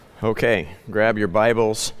Okay, grab your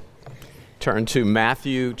Bibles, turn to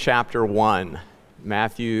Matthew chapter 1.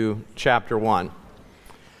 Matthew chapter 1.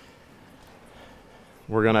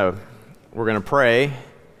 We're gonna pray,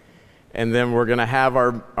 and then we're gonna have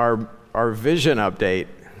our vision update.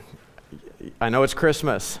 I know it's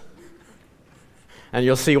Christmas, and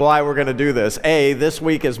you'll see why we're gonna do this. This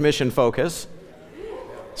week is Mission Focus.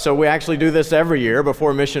 So we actually do this every year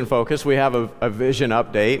before Mission Focus. We have a vision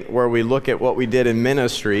update where we look at what we did in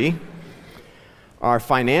ministry. Our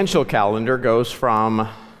financial calendar goes from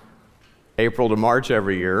April to March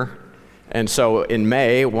every year. And so in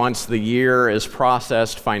May, once the year is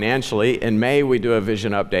processed financially, in May we do a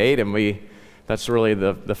vision update, and that's really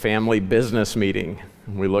the family business meeting.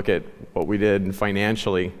 We look at what we did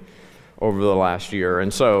financially over the last year.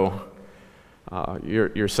 And so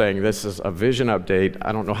you're saying this is a vision update.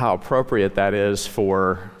 I don't know how appropriate that is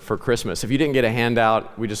for Christmas. If you didn't get a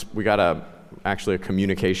handout, we got actually a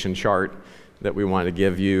communication chart that we want to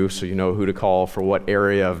give you so you know who to call for what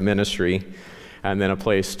area of ministry, and then a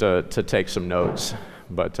place to take some notes.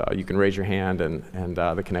 But you can raise your hand and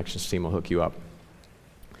the Connections team will hook you up.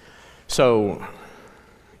 So,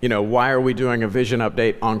 why are we doing a vision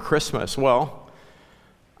update on Christmas? Well,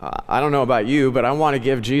 I don't know about you, but I want to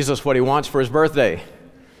give Jesus what he wants for his birthday,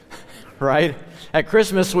 right? At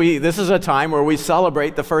Christmas, this is a time where we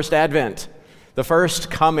celebrate the first Advent, the first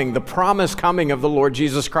coming, the promised coming of the Lord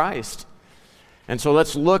Jesus Christ. And so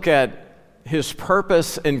let's look at his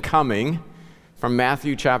purpose in coming from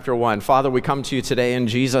Matthew chapter 1. Father, we come to you today in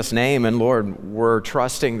Jesus' name, and Lord, we're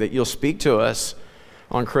trusting that you'll speak to us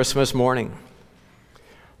on Christmas morning.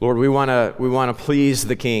 Lord, we want to please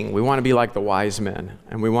the King. We want to be like the wise men,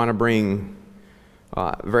 and we want to bring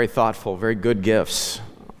very thoughtful, very good gifts.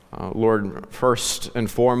 Lord, first and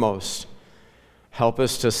foremost, help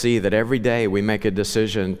us to see that every day we make a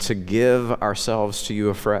decision to give ourselves to you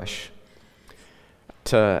afresh,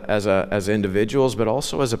 as individuals, but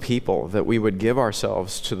also as a people, that we would give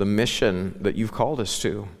ourselves to the mission that you've called us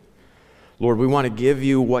to. Lord, we want to give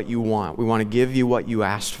you what you want. We want to give you what you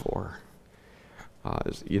asked for.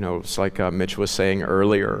 It's like Mitch was saying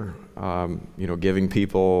earlier, giving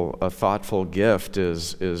people a thoughtful gift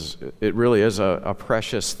it really is a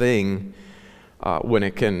precious thing when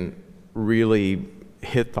it can really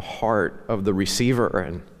hit the heart of the receiver.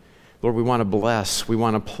 And Lord, we want to bless, we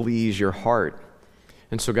want to please your heart.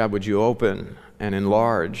 And so God, would you open and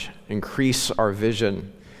enlarge, increase our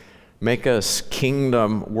vision, make us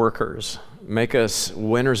kingdom workers, make us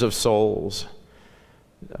winners of souls,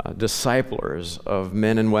 disciplers of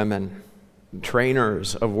men and women,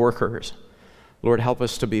 trainers of workers. Lord, help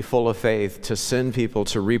us to be full of faith, to send people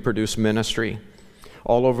to reproduce ministry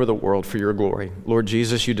all over the world for your glory. Lord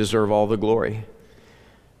Jesus, you deserve all the glory.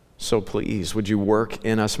 So please, would you work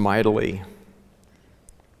in us mightily?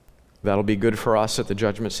 That'll be good for us at the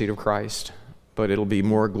judgment seat of Christ, but it'll be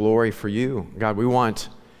more glory for you. God, we want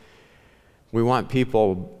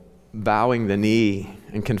people bowing the knee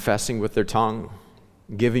and confessing with their tongue,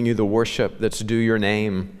 giving you the worship that's due your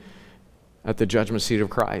name at the judgment seat of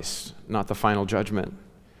Christ, not the final judgment.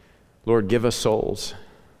 Lord, give us souls.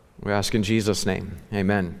 We ask in Jesus' name,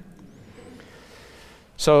 amen.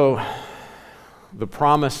 So, the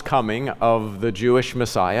promised coming of the Jewish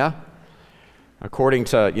Messiah, according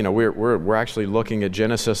to, we're actually looking at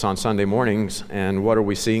Genesis on Sunday mornings, and what are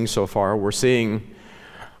we seeing so far? We're seeing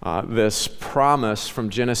this promise from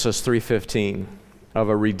Genesis 3:15 of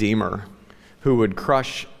a Redeemer who would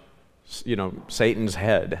crush, Satan's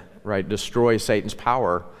head, right? Destroy Satan's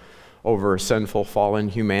power over sinful, fallen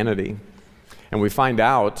humanity. And we find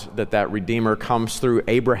out that Redeemer comes through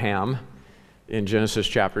Abraham in Genesis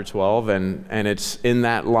chapter 12, and it's in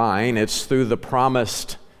that line, it's through the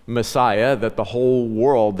promised Messiah that the whole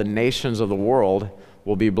world, the nations of the world,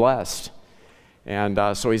 will be blessed. And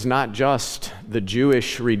so he's not just the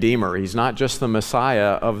Jewish Redeemer. He's not just the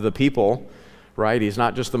Messiah of the people, right? He's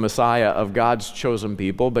not just the Messiah of God's chosen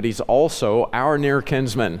people, but he's also our near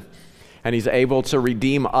kinsman. And he's able to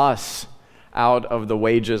redeem us out of the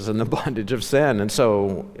wages and the bondage of sin. And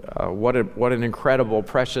so what an incredible,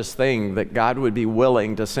 precious thing that God would be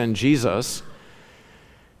willing to send Jesus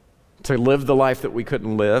to live the life that we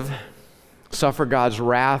couldn't live, suffer God's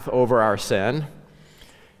wrath over our sin,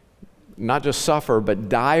 not just suffer, but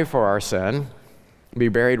die for our sin, be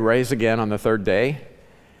buried, raised again on the third day,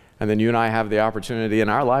 and then you and I have the opportunity in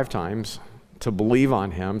our lifetimes to believe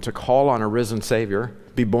on him, to call on a risen Savior,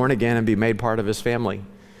 be born again and be made part of his family,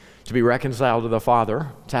 to be reconciled to the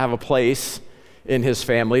Father, to have a place in his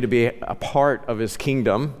family, to be a part of his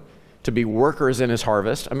kingdom, to be workers in his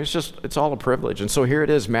harvest. I mean, it's all a privilege. And so here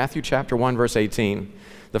it is, Matthew chapter 1, verse 18.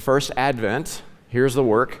 The first Advent, here's the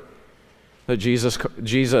work. that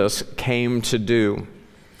Jesus came to do.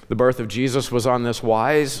 The birth of Jesus was on this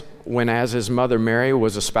wise when, as his mother Mary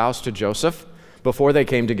was espoused to Joseph, before they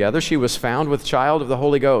came together, she was found with child of the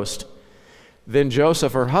Holy Ghost. Then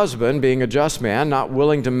Joseph, her husband, being a just man, not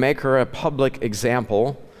willing to make her a public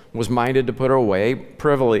example, was minded to put her away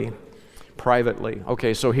privately.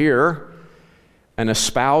 Okay, so here, an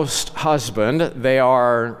espoused husband, they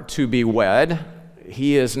are to be wed.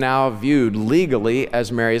 He is now viewed legally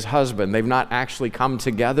as Mary's husband. They've not actually come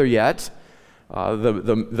together yet.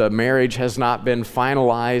 The marriage has not been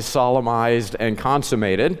finalized, solemnized, and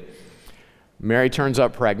consummated. Mary turns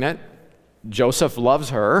up pregnant. Joseph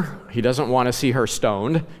loves her. He doesn't want to see her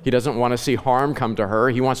stoned. He doesn't want to see harm come to her.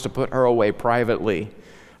 He wants to put her away privately.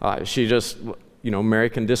 Mary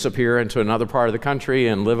can disappear into another part of the country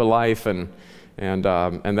and live a life, and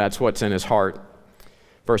that's what's in his heart.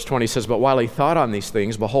 Verse 20 says, "But while he thought on these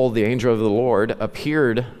things, behold, the angel of the Lord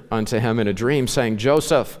appeared unto him in a dream, saying,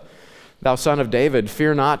 Joseph, thou son of David,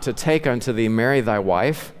 fear not to take unto thee Mary thy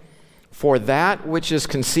wife, for that which is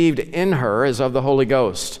conceived in her is of the Holy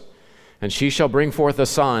Ghost. And she shall bring forth a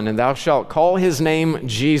son, and thou shalt call his name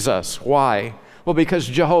Jesus." Why? Well, because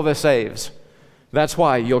Jehovah saves. That's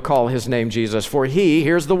why you'll call his name Jesus. For he,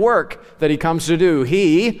 here's the work that he comes to do,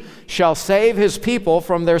 he shall save his people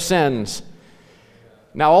from their sins.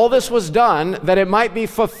 Now all this was done that it might be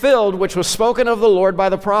fulfilled, which was spoken of the Lord by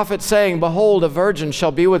the prophet, saying, Behold, a virgin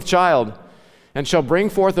shall be with child, and shall bring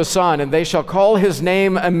forth a son, and they shall call his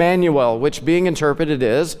name Emmanuel, which being interpreted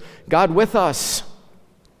is, God with us.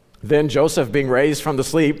 Then Joseph, being raised from the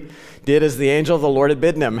sleep, did as the angel of the Lord had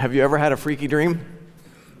bidden him. Have you ever had a freaky dream?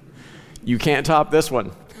 You can't top this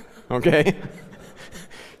one, okay?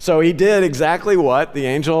 So he did exactly what the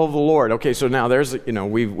angel of the Lord. Okay, so now there's,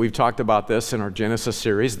 we've talked about this in our Genesis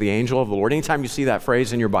series, the angel of the Lord. Anytime you see that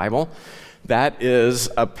phrase in your Bible, that is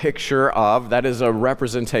a picture of, that is a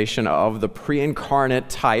representation of the pre-incarnate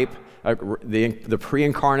type, the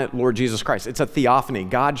pre-incarnate Lord Jesus Christ. It's a theophany.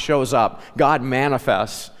 God shows up. God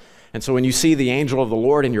manifests. And so when you see the angel of the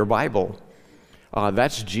Lord in your Bible,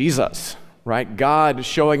 that's Jesus, right? God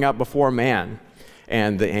showing up before man.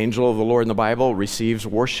 And the angel of the Lord in the Bible receives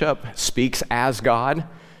worship, speaks as God.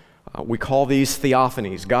 We call these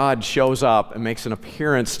theophanies. God shows up and makes an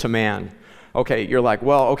appearance to man. Okay, you're like,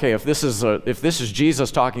 well, okay, if this is Jesus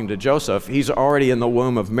talking to Joseph, he's already in the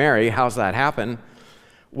womb of Mary. How's that happen?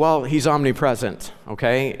 Well, he's omnipresent,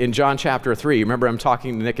 okay? In John chapter 3, remember I'm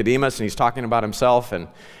talking to Nicodemus, and he's talking about himself and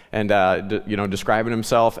describing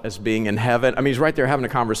himself as being in heaven. I mean, he's right there having a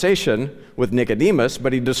conversation with Nicodemus,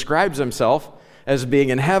 but he describes himself as being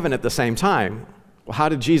in heaven at the same time. Well, how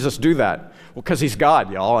did Jesus do that? Well, because he's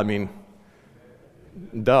God, y'all. I mean,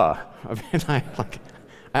 duh.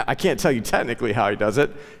 I can't tell you technically how he does it,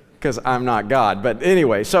 because I'm not God. But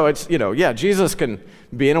anyway, so it's, Jesus can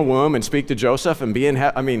be in a womb and speak to Joseph and be in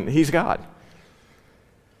heaven. I mean, he's God.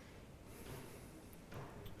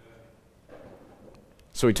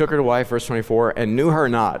 So he took her to wife, verse 24, and knew her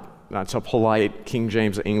not. That's a polite King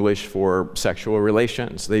James English for sexual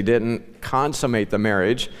relations. They didn't consummate the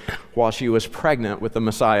marriage while she was pregnant with the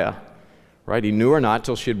Messiah, right? He knew her not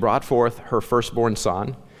till she had brought forth her firstborn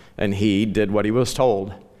son, and he did what he was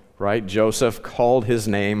told, right? Joseph called his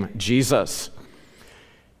name Jesus.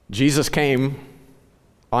 Jesus came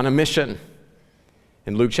on a mission.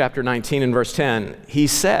 In Luke chapter 19 and verse 10, he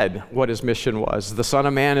said what his mission was. The Son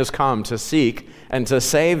of Man is come to seek and to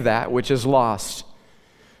save that which is lost.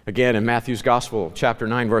 Again, in Matthew's Gospel, chapter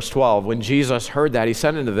 9, verse 12, when Jesus heard that, he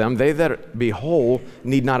said unto them, They that be whole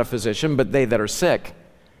need not a physician, but they that are sick.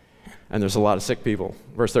 And there's a lot of sick people.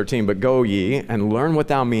 Verse 13, But go ye, and learn what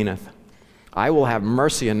thou meanest. I will have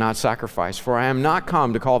mercy and not sacrifice, for I am not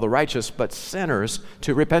come to call the righteous, but sinners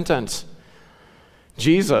to repentance.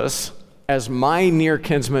 Jesus, as my near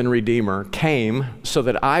kinsman redeemer, came so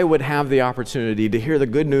that I would have the opportunity to hear the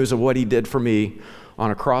good news of what he did for me on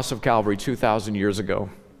a cross of Calvary 2,000 years ago.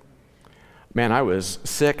 Man, I was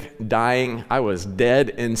sick, dying. I was dead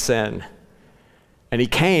in sin. And he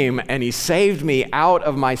came and he saved me out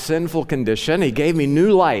of my sinful condition. He gave me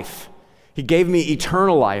new life. He gave me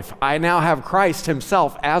eternal life. I now have Christ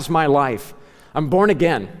himself as my life. I'm born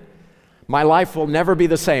again. My life will never be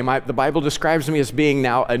the same. The Bible describes me as being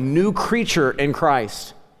now a new creature in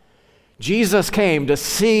Christ. Jesus came to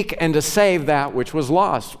seek and to save that which was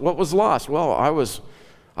lost. What was lost? Well, I was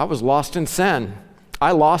lost in sin.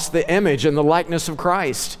 I lost the image and the likeness of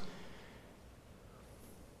Christ.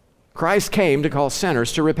 Christ came to call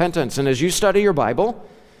sinners to repentance. And as you study your Bible,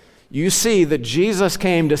 you see that Jesus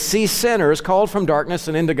came to see sinners called from darkness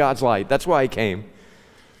and into God's light. That's why he came.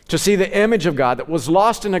 to see the image of God that was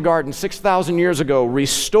lost in a garden 6,000 years ago,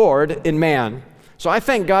 restored in man. So I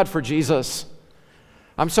thank God for Jesus.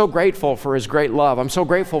 I'm so grateful for his great love. I'm so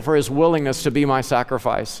grateful for his willingness to be my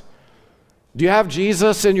sacrifice. Do you have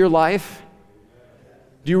Jesus in your life?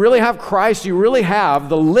 Do you really have Christ? Do you really have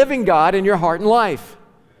the living God in your heart and life?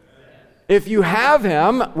 If you have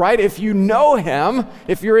him, right, if you know him,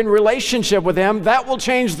 if you're in relationship with him, that will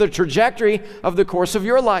change the trajectory of the course of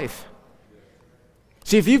your life.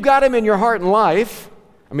 See, if you've got him in your heart and life,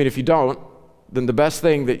 if you don't, then the best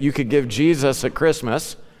thing that you could give Jesus at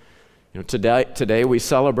Christmas, today we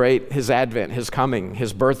celebrate his advent, his coming,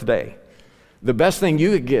 his birthday. The best thing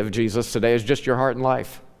you could give Jesus today is just your heart and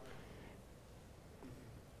life.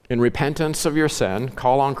 In repentance of your sin,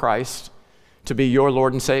 call on Christ to be your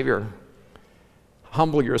Lord and Savior.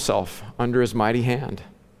 Humble yourself under his mighty hand.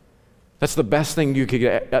 That's the best thing you could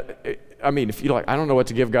get. If you're like, I don't know what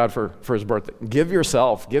to give God for his birthday. Give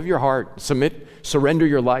yourself, give your heart, surrender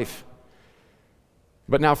your life.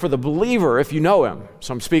 But now for the believer, if you know him,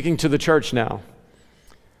 so I'm speaking to the church now,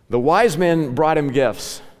 the wise men brought him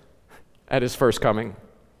gifts at his first coming.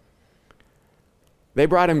 They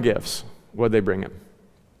brought him gifts. What did they bring him?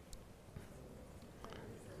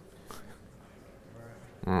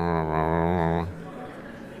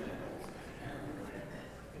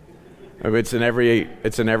 It's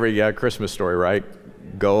in every Christmas story,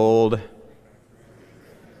 right? Gold,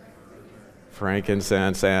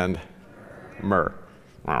 frankincense, and myrrh.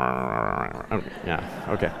 Yeah,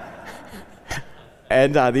 okay.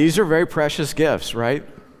 And these are very precious gifts, right?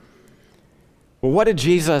 Well, what did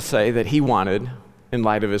Jesus say that he wanted in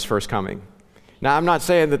light of his first coming? Now, I'm not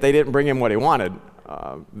saying that they didn't bring him what he wanted.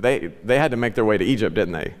 They had to make their way to Egypt,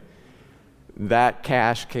 didn't they? That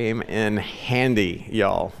cash came in handy,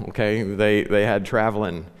 y'all, okay? They had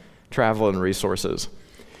traveling resources.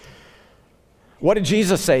 What did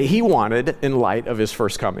Jesus say he wanted in light of his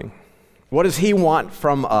first coming? What does he want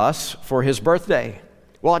from us for his birthday?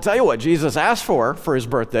 Well, I'll tell you what Jesus asked for his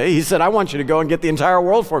birthday. He said, I want you to go and get the entire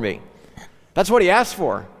world for me. That's what he asked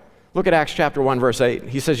for. Look at Acts chapter 1, verse 8.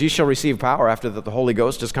 He says, "You shall receive power after that the Holy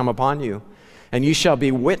Ghost has come upon you, and you shall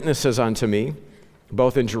be witnesses unto me,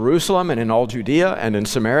 both in Jerusalem and in all Judea and in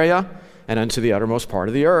Samaria and unto the uttermost part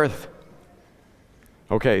of the earth."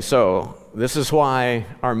 Okay, so this is why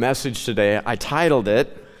our message today, I titled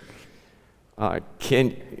it,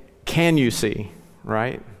 Can You See,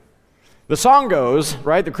 right? The song goes,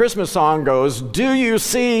 right, the Christmas song goes, do you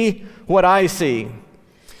see what I see?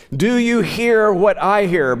 Do you hear what I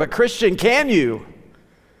hear? But Christian, can you?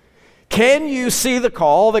 Can you see the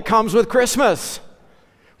call that comes with Christmas?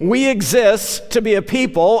 We exist to be a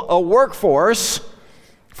people, a workforce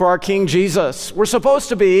for our King Jesus. We're supposed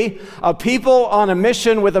to be a people on a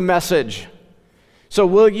mission with a message. So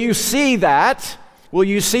will you see that? Will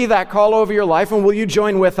you see that call over your life, and will you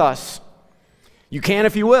join with us? You can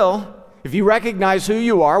if you will. If you recognize who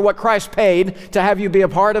you are, what Christ paid to have you be a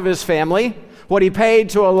part of his family, what he paid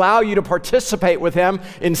to allow you to participate with him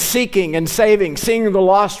in seeking and saving, seeing the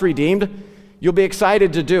lost redeemed, you'll be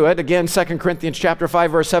excited to do it. Again, 2 Corinthians chapter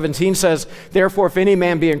 5, verse 17 says, "Therefore, if any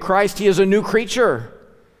man be in Christ, he is a new creature."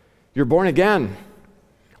 You're born again.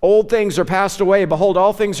 Old things are passed away. Behold,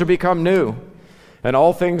 all things are become new. And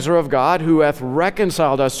all things are of God, who hath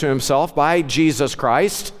reconciled us to himself by Jesus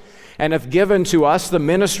Christ, and hath given to us the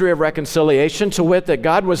ministry of reconciliation, to wit, that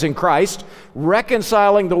God was in Christ,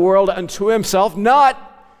 reconciling the world unto himself,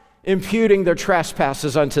 not imputing their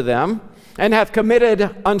trespasses unto them, and hath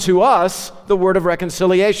committed unto us the word of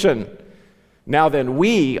reconciliation. Now then,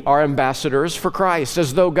 we are ambassadors for Christ,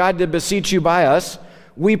 as though God did beseech you by us.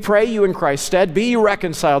 We pray you in Christ's stead, be ye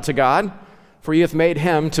reconciled to God, for he hath made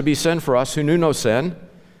him to be sin for us who knew no sin,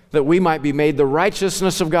 that we might be made the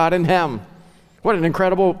righteousness of God in him. What an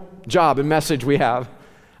incredible job and message we have.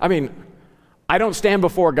 I don't stand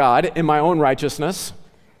before God in my own righteousness.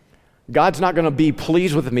 God's not going to be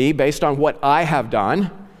pleased with me based on what I have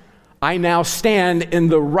done. I now stand in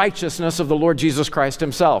the righteousness of the Lord Jesus Christ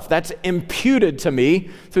himself. That's imputed to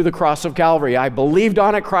me through the cross of Calvary. I believed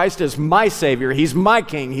on it. Christ is my Savior. He's my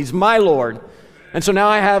King. He's my Lord. And so now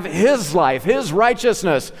I have his life, his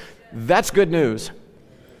righteousness. That's good news.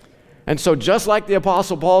 And so just like the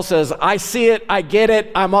Apostle Paul says, I see it, I get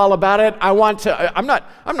it, I'm all about it. I'm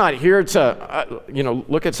not here to,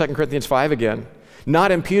 look at 2 Corinthians 5 again.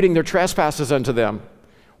 Not imputing their trespasses unto them.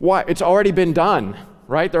 Why? It's already been done,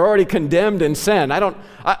 right? They're already condemned in sin.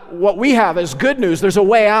 What we have is good news. There's a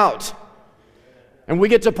way out. And we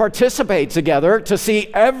get to participate together to see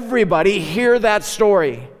everybody hear that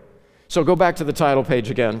story. So go back to the title page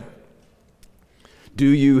again. Do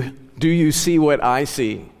you see what I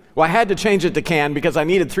see? Well, I had to change it to can because I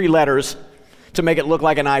needed 3 letters to make it look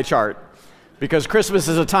like an eye chart. Because Christmas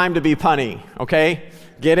is a time to be punny, okay?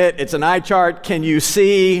 Get it? It's an eye chart. Can you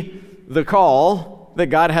see the call that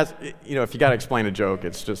God has? You know, if you got to explain a joke,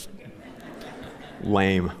 it's just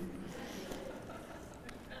lame.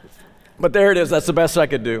 But there it is. That's the best I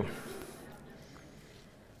could do.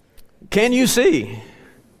 Can you see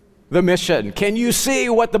the mission? Can you see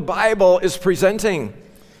what the Bible is presenting?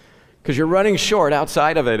 Because you're running short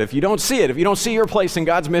outside of it. If you don't see it, if you don't see your place in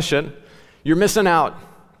God's mission, you're missing out.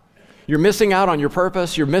 You're missing out on your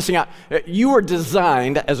purpose. You're missing out. You were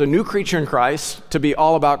designed as a new creature in Christ to be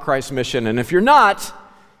all about Christ's mission. And if you're not,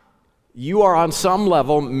 you are on some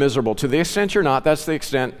level miserable. To the extent you're not, that's the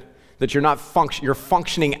extent that you're not you're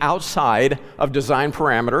functioning outside of design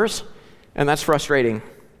parameters, and that's frustrating.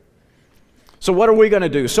 So what are we going to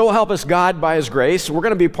do? So help us God by His grace. We're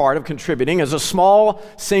going to be part of contributing as a small,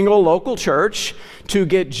 single, local church to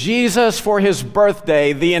get Jesus for His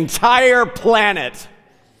birthday, the entire planet.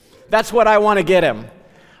 That's what I want to get Him.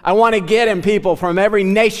 I want to get Him people from every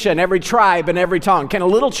nation, every tribe, and every tongue. Can a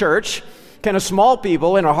little church, can a small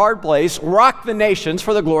people in a hard place rock the nations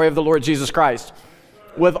for the glory of the Lord Jesus Christ?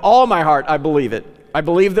 With all my heart, I believe it. I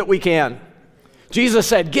believe that we can. Jesus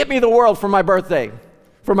said, "Get me the world for my birthday,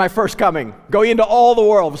 for my first coming. Go into all the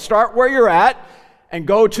world. Start where you're at and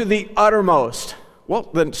go to the uttermost." Well,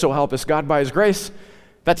 then, so help us God by His grace.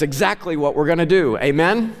 That's exactly what we're going to do.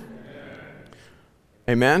 Amen?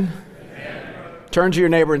 Amen? Amen? Turn to your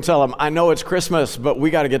neighbor and tell him, I know it's Christmas, but we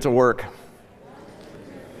got to get to work.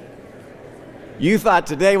 You thought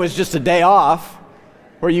today was just a day off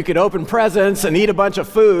where you could open presents and eat a bunch of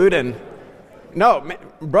food. And no,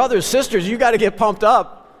 brothers, sisters, you got to get pumped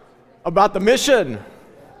up about the mission.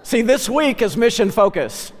 See, this week is mission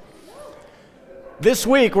focus. This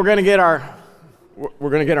week we're going to get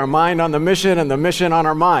our mind on the mission and the mission on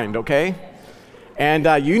our mind, okay? And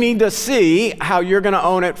you need to see how you're going to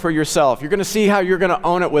own it for yourself. You're going to see how you're going to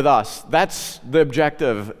own it with us. That's the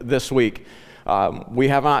objective this week. We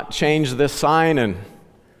have not changed this sign in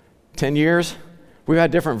 10 years. We've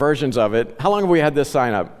had different versions of it. How long have we had this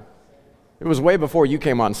sign up? It was way before you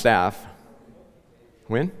came on staff.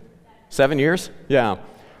 When? 7 years? Yeah.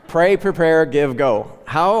 Pray, prepare, give, go.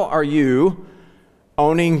 How are you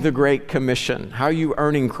owning the Great Commission? How are you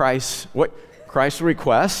earning Christ's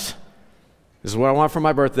request? This is what I want for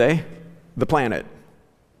my birthday. The planet.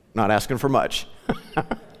 Not asking for much.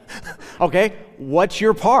 Okay, what's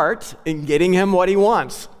your part in getting Him what He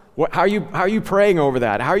wants? How are you praying over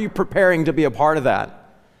that? How are you preparing to be a part of that?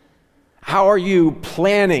 How are you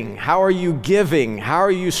planning? How are you giving? How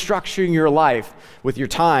are you structuring your life with your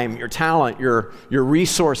time, your talent, your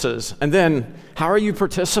resources? And then, how are you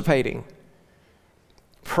participating?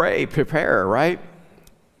 Pray, prepare, right?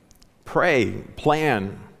 Pray,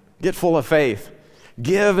 plan, get full of faith,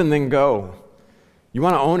 give and then go. You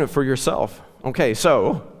want to own it for yourself. Okay,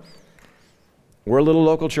 so we're a little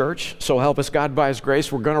local church, so help us God by His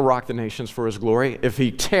grace. We're going to rock the nations for His glory. If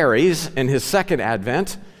He tarries in His second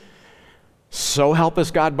advent, so help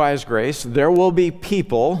us God by His grace, there will be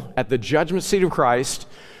people at the judgment seat of Christ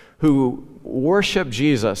who worship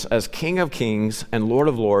Jesus as King of Kings and Lord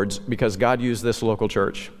of Lords because God used this local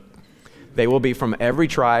church. They will be from every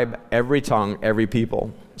tribe, every tongue, every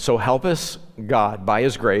people. So help us God by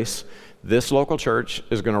His grace. This local church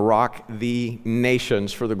is going to rock the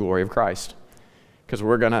nations for the glory of Christ. Because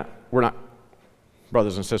we're not,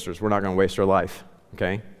 brothers and sisters, we're not going to waste our life,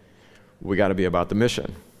 okay? We got to be about the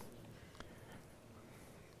mission.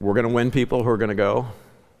 We're going to win people who are going to go,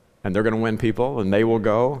 and they're going to win people, and they will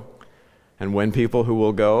go, and win people who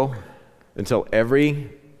will go until every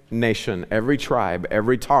nation, every tribe,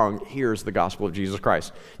 every tongue hears the gospel of Jesus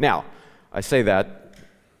Christ. Now, I say that,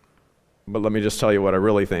 but let me just tell you what I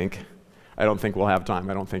really think. I don't think we'll have time.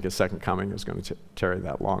 I don't think His second coming is going to tarry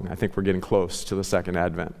that long. I think we're getting close to the second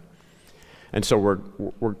advent. And so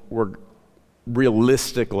we're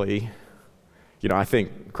realistically, I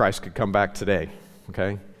think Christ could come back today,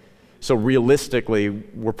 okay? So realistically,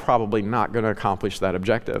 we're probably not going to accomplish that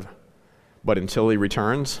objective. But until He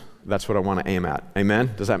returns, that's what I want to aim at.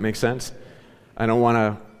 Amen? Does that make sense? I don't want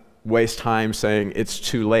to waste time saying it's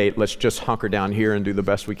too late. Let's just hunker down here and do the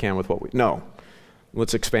best we can with what we... No.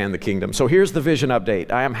 Let's expand the kingdom. So here's the vision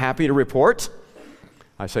update. I am happy to report,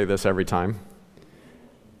 I say this every time,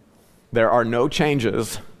 there are no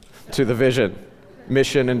changes to the vision,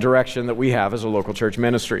 mission, and direction that we have as a local church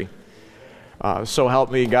ministry. So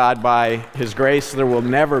help me God by His grace, there will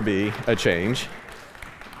never be a change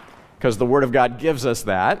because the Word of God gives us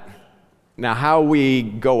that. Now how we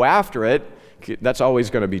go after it, that's always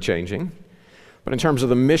going to be changing. But in terms of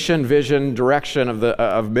the mission, vision, direction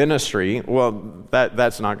of ministry, well,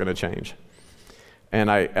 that's not going to change. And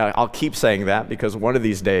I'll keep saying that because one of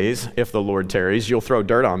these days, if the Lord tarries, you'll throw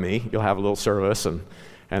dirt on me. You'll have a little service,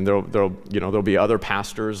 and there'll be other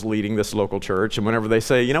pastors leading this local church. And whenever they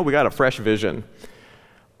say, we got a fresh vision,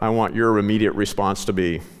 I want your immediate response to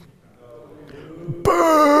be, boo!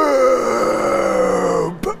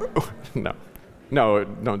 Boo! No,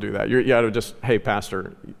 don't do that. You got to just, hey,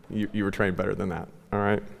 pastor, you were trained better than that. All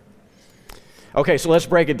right. Okay, so let's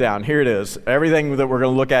break it down. Here it is. Everything that we're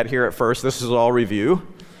going to look at here at first, this is all review.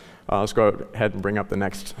 Let's go ahead and bring up the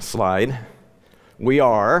next slide. We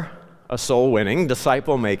are a soul-winning,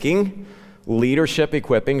 disciple-making,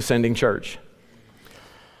 leadership-equipping, sending church.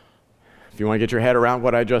 If you want to get your head around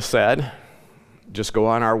what I just said, just go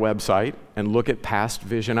on our website and look at past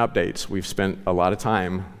vision updates. We've spent a lot of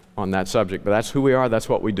time on that subject, but that's who we are, that's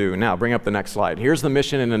what we do. Now, bring up the next slide. Here's the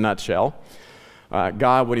mission in a nutshell.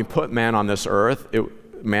 God, when he put man on this earth,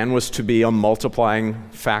 man was to be a multiplying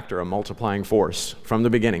factor, a multiplying force. From the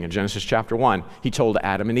beginning, in Genesis chapter 1, he told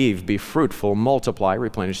Adam and Eve, be fruitful, multiply,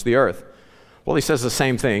 replenish the earth. Well, he says the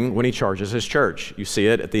same thing when he charges his church. You see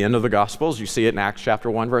it at the end of the Gospels. You see it in Acts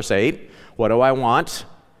chapter 1, verse 8. What do I want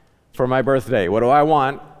for my birthday? What do I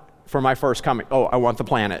want for my first coming? Oh, I want the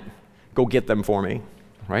planet. Go get them for me,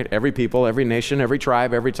 right? Every people, every nation, every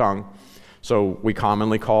tribe, every tongue. So we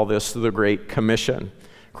commonly call this the Great Commission.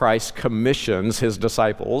 Christ commissions his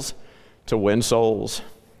disciples to win souls,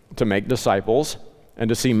 to make disciples, and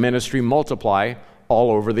to see ministry multiply all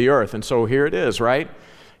over the earth. And so here it is, right?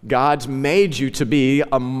 God's made you to be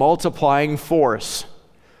a multiplying force.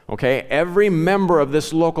 Okay? Every member of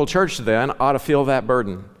this local church then ought to feel that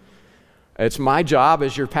burden. It's my job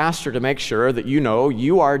as your pastor to make sure that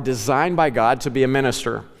you are designed by God to be a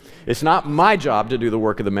minister. It's not my job to do the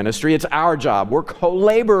work of the ministry. It's our job. We're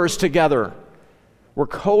co-laborers together. We're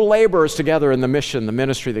co-laborers together in the mission, the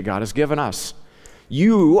ministry that God has given us.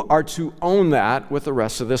 You are to own that with the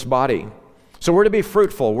rest of this body. So we're to be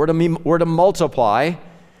fruitful. We're to multiply,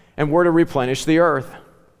 and we're to replenish the earth.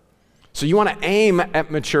 So you want to aim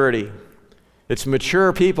at maturity. It's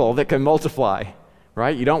mature people that can multiply,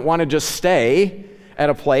 right? You don't want to just stay at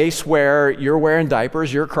a place where you're wearing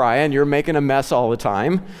diapers, you're crying, you're making a mess all the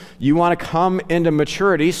time. You want to come into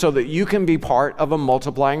maturity so that you can be part of a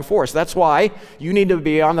multiplying force. That's why you need to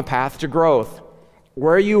be on the path to growth.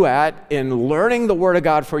 Where are you at in learning the Word of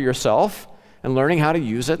God for yourself and learning how to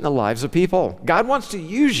use it in the lives of people? God wants to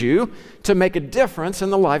use you to make a difference in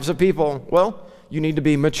the lives of people. Well, you need to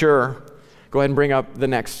be mature. Go ahead and bring up the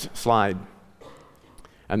next slide.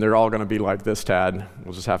 And they're all going to be like this, Tad.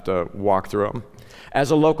 We'll just have to walk through them.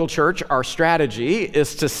 As a local church, our strategy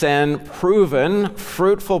is to send proven,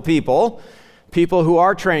 fruitful people who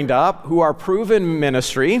are trained up, who are proven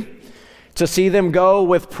ministry, to see them go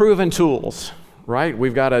with proven tools, right?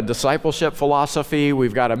 We've got a discipleship philosophy.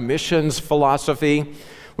 We've got a missions philosophy.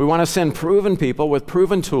 We want to send proven people with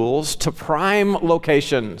proven tools to prime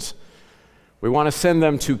locations. We want to send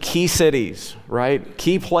them to key cities, right?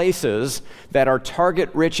 Key places that are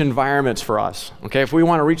target-rich environments for us. Okay, if we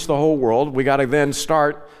want to reach the whole world, we got to then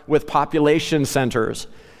start with population centers.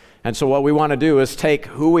 And so what we want to do is take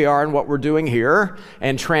who we are and what we're doing here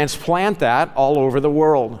and transplant that all over the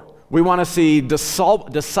world. We want to see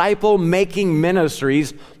disciple-making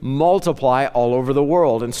ministries multiply all over the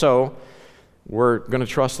world. And so we're going to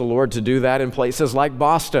trust the Lord to do that in places like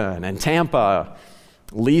Boston and Tampa,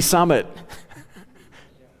 Lee Summit.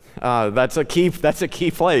 That's a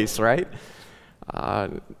key place, right?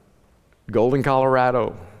 Golden,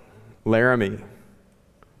 Colorado, Laramie,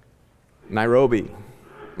 Nairobi.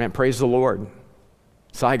 Man, praise the Lord.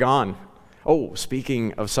 Saigon. Oh,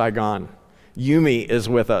 speaking of Saigon, Yumi is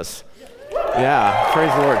with us. Yeah,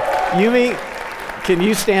 praise the Lord. Yumi, can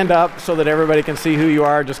you stand up so that everybody can see who you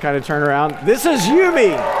are? Just kind of turn around. This is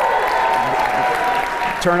Yumi.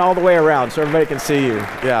 Turn all the way around so everybody can see you.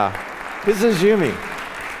 Yeah, this is Yumi.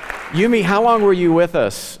 Yumi, how long were you with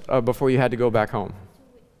us before you had to go back home?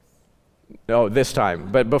 Oh, this time,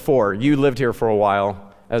 but before. You lived here for a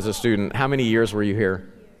while as a student. How many years were you here?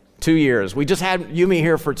 2 years. We just had Yumi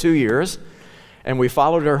here for 2 years, and we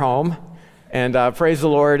followed her home. And praise the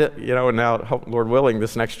Lord, and now, Lord willing,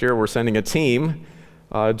 this next year we're sending a team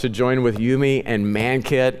to join with Yumi and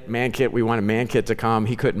Mankit. We wanted Mankit to come.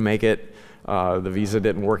 He couldn't make it. The visa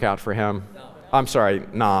didn't work out for him. I'm sorry,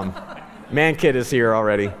 Nam. Mankit is here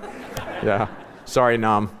already. Yeah. Sorry,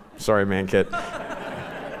 Nam. Sorry, Mankit.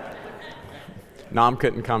 Nam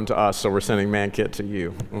couldn't come to us, so we're sending Mankit to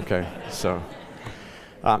you. Okay, so...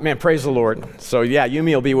 man, praise the Lord. So yeah,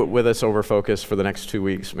 Yumi will be with us over Focus for the next 2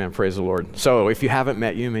 weeks. Man, praise the Lord. So if you haven't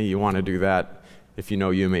met Yumi, you want to do that. If you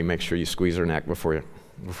know Yumi, make sure you squeeze her neck before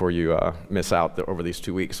you miss out over these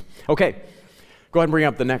 2 weeks. Okay, go ahead and bring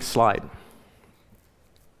up the next slide.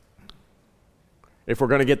 If we're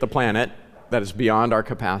going to get the planet, that is beyond our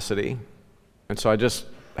capacity. And so I just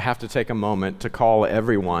have to take a moment to call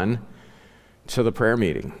everyone to the prayer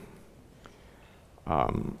meeting.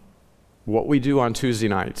 What we do on Tuesday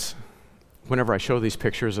nights, whenever I show these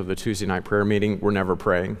pictures of the Tuesday night prayer meeting, we're never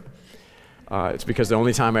praying. It's because the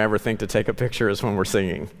only time I ever think to take a picture is when we're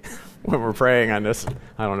singing. When we're praying, I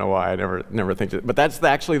don't know why, I never think to, but that's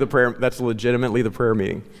actually the prayer, that's legitimately the prayer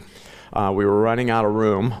meeting. We were running out of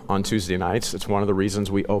room on Tuesday nights. It's one of the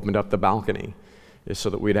reasons we opened up the balcony, is so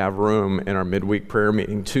that we'd have room in our midweek prayer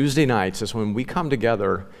meeting. Tuesday nights is when we come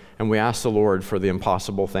together and we ask the Lord for the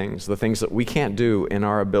impossible things, the things that we can't do in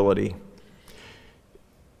our ability.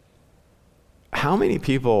 How many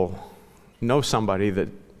people know somebody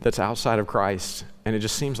that's outside of Christ and it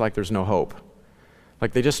just seems like there's no hope?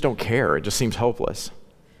 Like they just don't care. It just seems hopeless.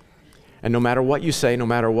 And no matter what you say, no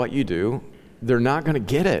matter what you do, they're not going to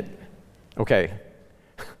get it. Okay,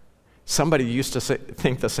 somebody used to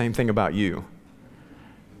think the same thing about you.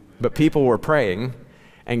 But people were praying,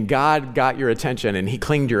 and God got your attention, and he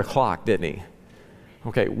cleaned your clock, didn't he?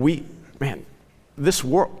 Okay, this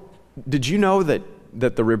world, did you know that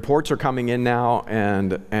the reports are coming in now,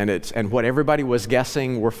 and what everybody was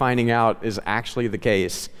guessing, we're finding out is actually the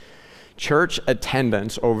case. Church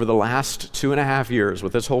attendance over the last 2.5 years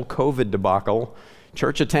with this whole COVID debacle,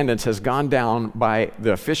 church attendance has gone down by,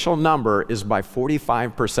 the official number is by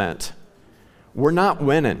 45%. We're not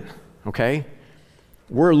winning, okay?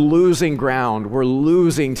 We're losing ground. We're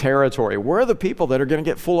losing territory. We're the people that are going to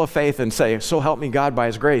get full of faith and say, so help me God by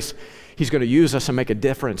his grace. He's going to use us and make a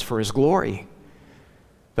difference for his glory.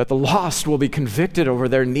 That the lost will be convicted over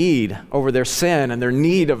their need, over their sin and their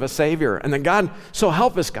need of a Savior. And then God, so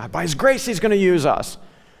help us God, by his grace he's going to use us.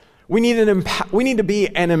 We need to be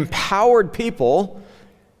an empowered people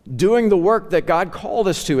doing the work that God called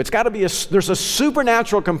us to. It's got to be there's a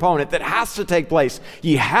supernatural component that has to take place.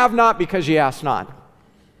 Ye have not because ye ask not.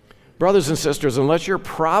 Brothers and sisters, unless you're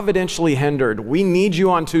providentially hindered, we need you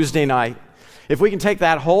on Tuesday night. If we can take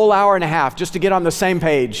that whole hour and a half just to get on the same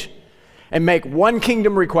page and make one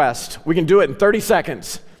kingdom request, we can do it in 30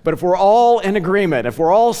 seconds. But if we're all in agreement, if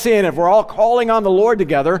we're all seeing, if we're all calling on the Lord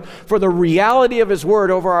together for the reality of his word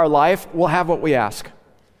over our life, we'll have what we ask.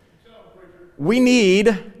 We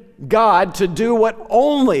need God to do what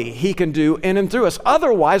only he can do in and through us.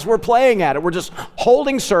 Otherwise, we're playing at it. We're just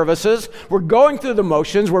holding services. We're going through the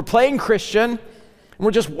motions. We're playing Christian. And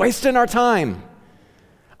we're just wasting our time.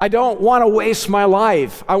 I don't want to waste my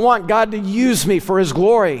life. I want God to use me for his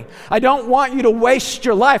glory. I don't want you to waste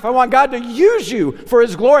your life. I want God to use you for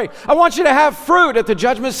his glory. I want you to have fruit at the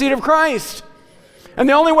judgment seat of Christ. And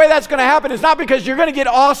the only way that's going to happen is not because you're going to get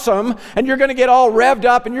awesome and you're going to get all revved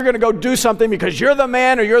up and you're going to go do something because you're the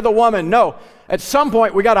man or you're the woman. No, at some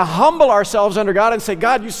point we got to humble ourselves under God and say,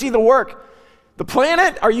 God, you see the work. The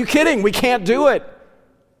planet? Are you kidding? We can't do it.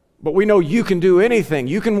 But we know you can do anything.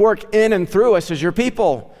 You can work in and through us as your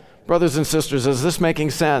people. Brothers and sisters, is this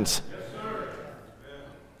making sense? Yes, sir.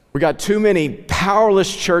 We got too many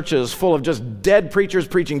powerless churches full of just dead preachers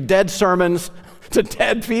preaching dead sermons to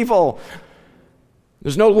dead people.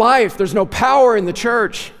 There's no life. There's no power in the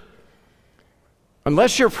church.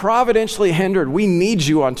 Unless you're providentially hindered, we need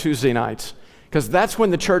you on Tuesday nights. Because that's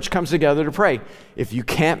when the church comes together to pray. If you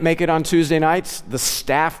can't make it on Tuesday nights, the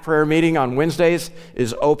staff prayer meeting on Wednesdays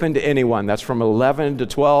is open to anyone. That's from 11 to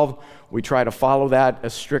 12. We try to follow that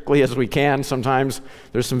as strictly as we can. Sometimes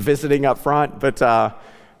there's some visiting up front,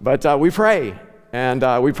 but we pray.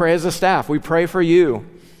 And we pray as a staff. We pray for you.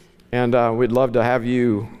 And we'd love to have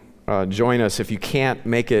you join us if you can't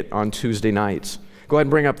make it on Tuesday nights. Go ahead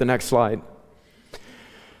and bring up the next slide.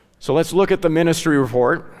 So let's look at the ministry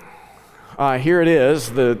report. Here it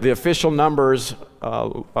is, the official numbers.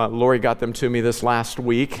 Lori got them to me this last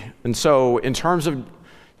week. And so in terms of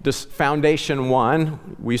Foundation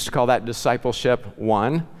 1, we used to call that Discipleship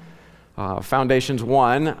 1. Foundations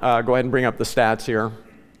 1, go ahead and bring up the stats here.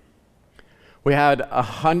 We had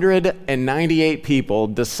 198 people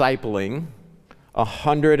discipling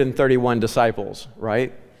 131 disciples,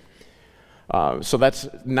 right? So that's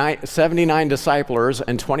 79 disciplers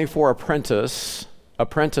and 24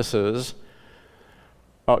 apprentices.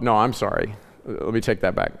 Oh, no, I'm sorry. Let me take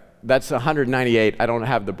that back. That's 198. I don't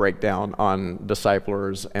have the breakdown on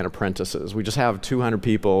disciplers and apprentices. We just have 200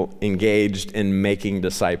 people engaged in making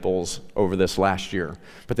disciples over this last year.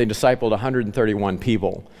 But they discipled 131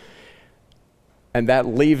 people. And that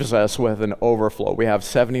leaves us with an overflow. We have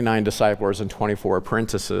 79 disciplers and 24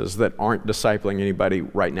 apprentices that aren't discipling anybody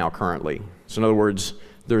right now currently. So in other words,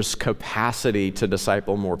 there's capacity to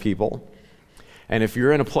disciple more people. And if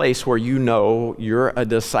you're in a place where you know you're a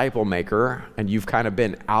disciple maker and you've kind of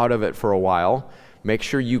been out of it for a while, make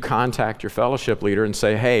sure you contact your fellowship leader and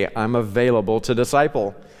say, hey, I'm available to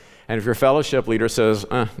disciple. And if your fellowship leader says,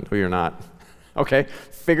 no, you're not, okay,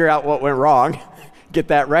 figure out what went wrong, get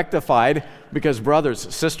that rectified, because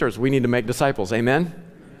brothers, sisters, we need to make disciples, amen?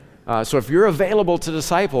 So if you're available to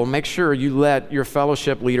disciple, make sure you let your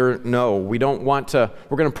fellowship leader know. We're going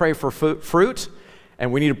to pray for fruit,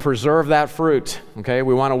 and we need to preserve that fruit, okay?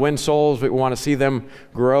 We want to win souls, we want to see them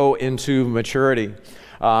grow into maturity.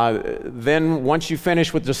 Then once you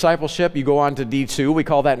finish with discipleship, you go on to D2. We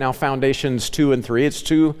call that now Foundations 2 and 3. It's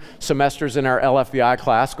 2 semesters in our LFBI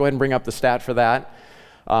class. Go ahead and bring up the stat for that.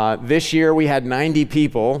 This year we had 90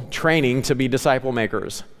 people training to be disciple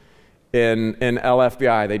makers in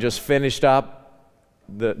LFBI. They just finished up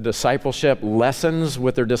the discipleship lessons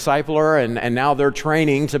with their discipler, and now they're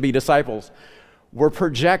training to be disciples. We're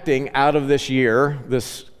projecting out of this year,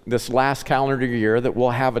 this last calendar year, that we'll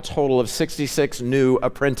have a total of 66 new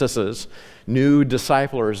apprentices, new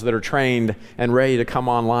disciplers that are trained and ready to come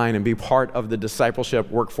online and be part of the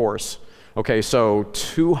discipleship workforce. Okay, so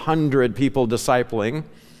 200 people discipling,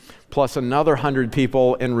 plus another 100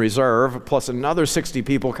 people in reserve, plus another 60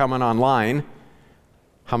 people coming online.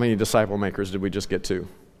 How many disciple makers did we just get to?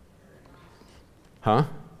 Huh?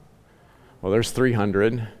 Well, there's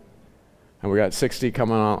 300, and we got 60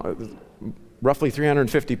 coming on, roughly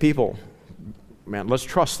 350 people. Man, let's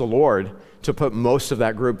trust the Lord to put most of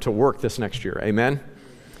that group to work this next year, amen?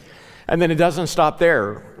 And then it doesn't stop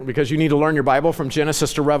there, because you need to learn your Bible from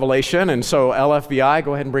Genesis to Revelation. And so LFBI,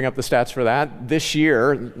 go ahead and bring up the stats for that. This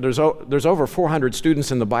year, there's over 400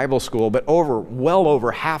 students in the Bible school, but well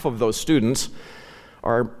over half of those students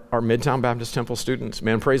are Midtown Baptist Temple students.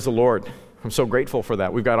 Man, praise the Lord. I'm so grateful for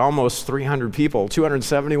that. We've got almost 300 people.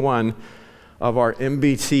 271 of our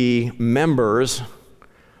MBT members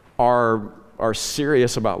are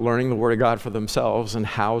serious about learning the Word of God for themselves and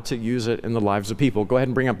how to use it in the lives of people. Go ahead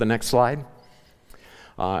and bring up the next slide.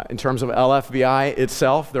 In terms of LFBI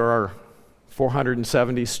itself, there are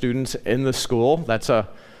 470 students in the school. That's a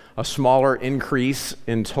smaller increase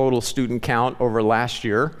in total student count over last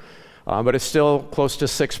year, but it's still close to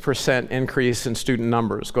 6% increase in student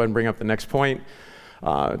numbers. Go ahead and bring up the next point.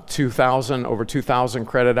 Over 2,000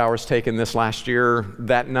 credit hours taken this last year.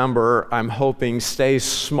 That number, I'm hoping, stays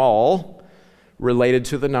small related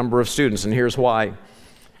to the number of students, and here's why.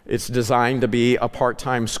 It's designed to be a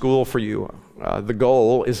part-time school for you. The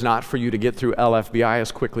goal is not for you to get through LFBI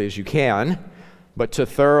as quickly as you can, but to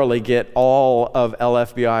thoroughly get all of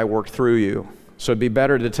LFBI worked through you. So it'd be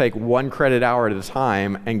better to take 1 credit hour at a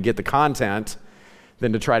time and get the content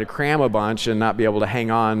than to try to cram a bunch and not be able to hang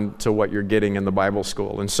on to what you're getting in the Bible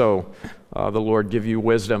school. And so the Lord give you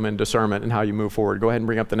wisdom and discernment in how you move forward. Go ahead and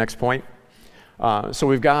bring up the next point. So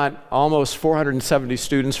we've got almost 470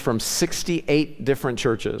 students from 68 different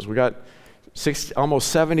churches. We got almost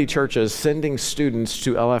 70 churches sending students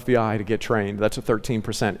to LFBI to get trained. That's a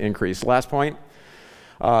 13% increase. Last point,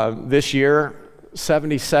 this year,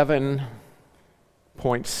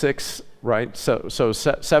 77.6, right? So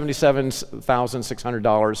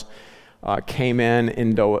 $77,600 came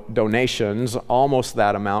in donations. Almost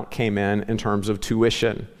that amount came in terms of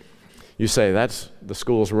tuition. You say, that's the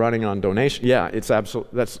school's running on donation. Yeah, that's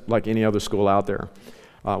like any other school out there.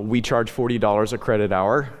 We charge $40 a credit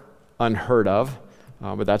hour, unheard of,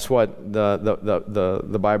 but that's what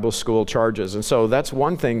the Bible school charges. And so that's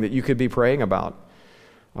one thing that you could be praying about.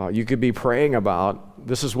 You could be praying about,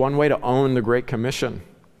 this is one way to own the Great Commission.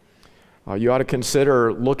 You ought to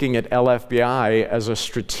consider looking at LFBI as a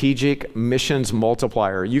strategic missions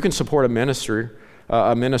multiplier. You can support a minister,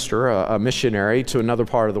 a missionary to another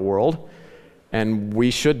part of the world, and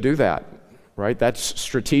we should do that, right? That's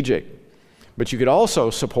strategic. But you could also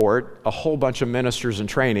support a whole bunch of ministers in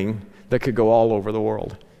training that could go all over the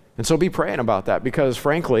world. And so be praying about that, because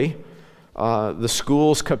frankly, the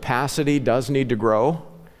school's capacity does need to grow.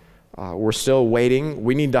 We're still waiting.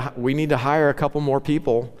 We need to hire a couple more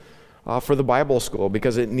people for the Bible school,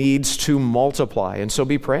 because it needs to multiply. And so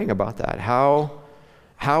be praying about that.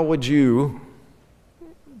 How would you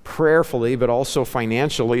prayerfully but also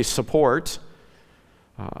financially support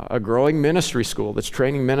a growing ministry school that's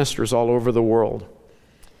training ministers all over the world?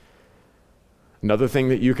 Another thing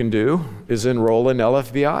that you can do is enroll in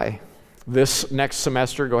LFBI. This next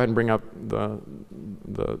semester, go ahead and bring up the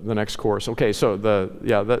next course. Okay, so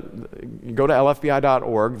you go to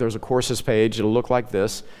lfbi.org. There's a courses page. It'll look like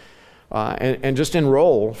this. And just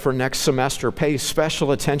enroll for next semester. Pay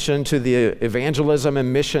special attention to the evangelism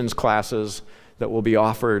and missions classes that will be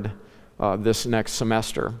offered this next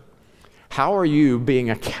semester. How are you being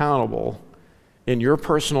accountable in your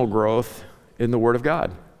personal growth in the Word of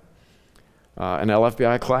God? An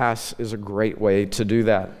LFBI class is a great way to do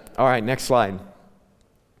that. All right, next slide.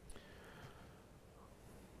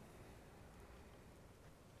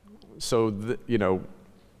 So,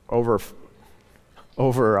 over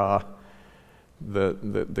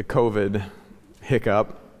the COVID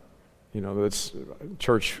hiccup, that's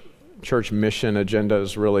church mission agenda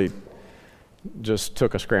is really just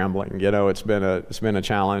took a scrambling. It's been a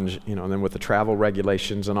challenge. And then with the travel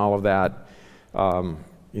regulations and all of that,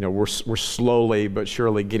 we're slowly but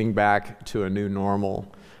surely getting back to a new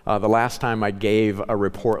normal. The last time I gave a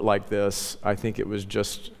report like this, I think it was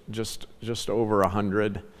just over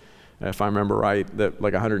 100, if I remember right, that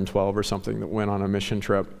like 112 or something that went on a mission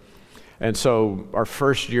trip. And so our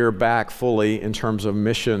first year back fully in terms of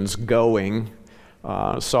missions going,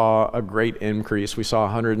 saw a great increase. We saw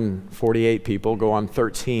 148 people go on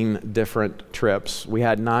 13 different trips. We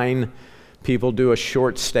had 9 people do a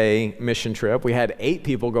short stay mission trip. We had 8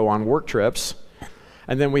 people go on work trips.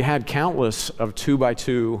 And then we had countless of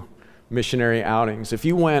 2x2 missionary outings. If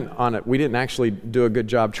you went on it, we didn't actually do a good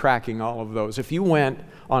job tracking all of those. If you went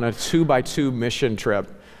on a 2x2 mission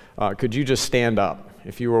trip, could you just stand up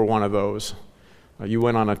if you were one of those? You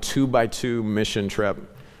went on a 2x2 mission trip,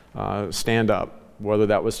 stand up. Whether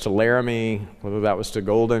that was to Laramie, whether that was to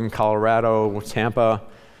Golden, Colorado, Tampa,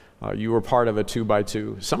 you were part of a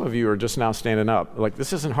 2x2. Some of you are just now standing up. Like,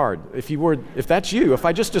 this isn't hard. If that's you, if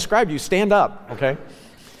I just described you, stand up, okay?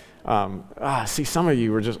 See, some of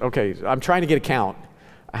you were just, okay, I'm trying to get a count.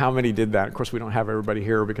 How many did that? Of course, we don't have everybody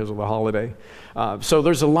here because of the holiday. So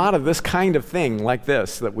there's a lot of this kind of thing like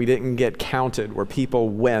this that we didn't get counted, where people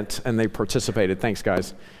went and they participated. Thanks,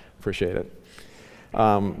 guys. Appreciate it.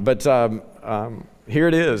 Here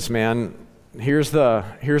it is, man. Here's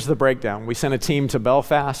the breakdown. We sent a team to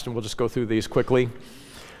Belfast, and we'll just go through these quickly.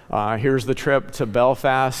 Here's the trip to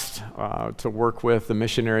Belfast to work with the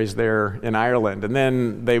missionaries there in Ireland. And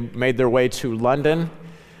then they made their way to London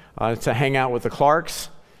to hang out with the Clarks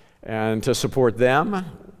and to support them.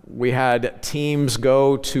 We had teams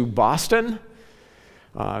go to Boston.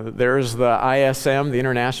 There's the ISM, the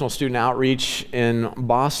International Student Outreach in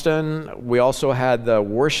Boston. We also had the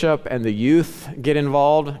worship and the youth get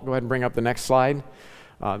involved. Go ahead and bring up the next slide.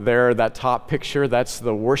 There, that top picture, that's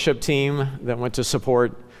the worship team that went to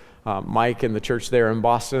support Mike and the church there in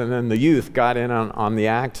Boston. And then the youth got in on the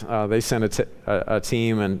act. They sent a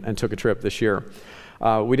team and took a trip this year.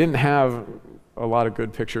 We didn't have a lot of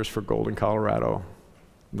good pictures for Golden, Colorado.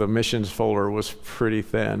 The missions folder was pretty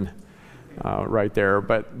thin. Right there,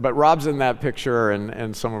 but Rob's in that picture,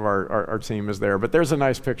 and some of our team is there. But there's a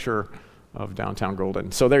nice picture of downtown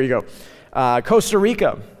Golden. So there you go. Costa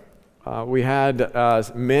Rica, we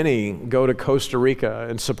had many go to Costa Rica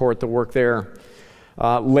and support the work there.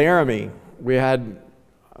 Laramie, we had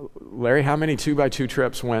Larry. How many 2x2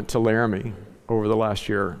 trips went to Laramie over the last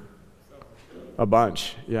year? A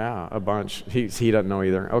bunch, yeah, a bunch. He doesn't know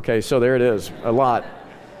either. Okay, so there it is, a lot.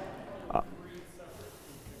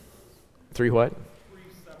 3 what? 3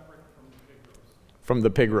 separate from the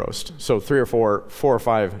pig roast. So 3 or 4 or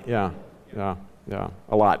 5, yeah,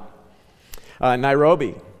 a lot.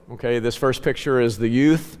 Nairobi, okay, this first picture is the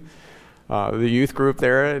youth group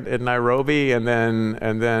there in Nairobi, and then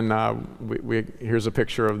here's a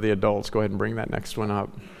picture of the adults. Go ahead and bring that next one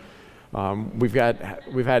up. We've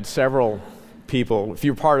had several people. If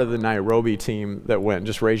you're part of the Nairobi team that went,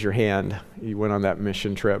 just raise your hand. You went on that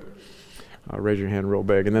mission trip. Raise your hand real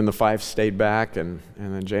big. And then the 5 stayed back, and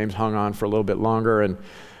then James hung on for a little bit longer. And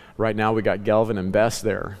right now we got Gelvin and Bess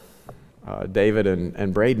there. David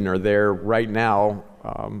and Braden are there right now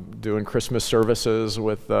doing Christmas services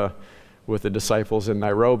with the disciples in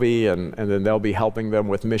Nairobi, and then they'll be helping them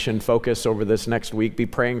with mission focus over this next week. Be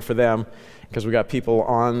praying for them, because we got people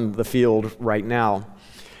on the field right now.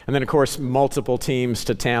 And then, of course, multiple teams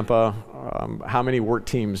to Tampa. How many work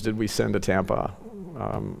teams did we send to Tampa?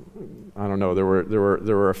 I don't know. There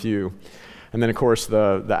were a few, and then of course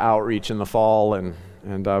the outreach in the fall, and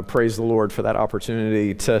praise the Lord for that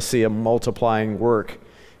opportunity to see a multiplying work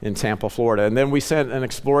in Tampa, Florida. And then we sent an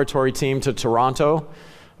exploratory team to Toronto.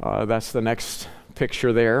 That's the next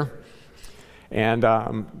picture there, and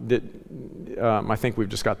I think we've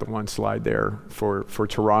just got the one slide there for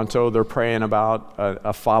Toronto. They're praying about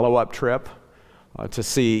a follow-up trip to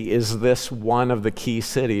see, is this one of the key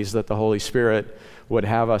cities that the Holy Spirit would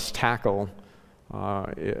have us tackle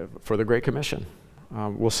for the Great Commission.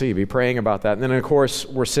 We'll see. Be praying about that. And then, of course,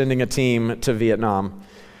 we're sending a team to Vietnam.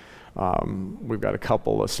 We've got a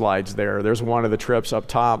couple of slides there. There's one of the trips up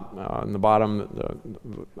top. On the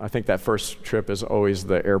bottom, I think that first trip is always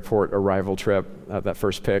the airport arrival trip, that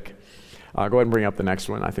first pic. Go ahead and bring up the next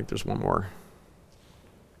one. I think there's one more.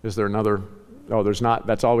 Is there another? Oh, there's not.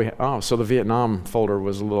 That's all we have. Oh, so the Vietnam folder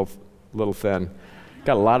was a little thin.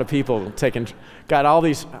 Got a lot of people got all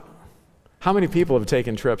these. How many people have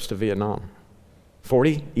taken trips to Vietnam?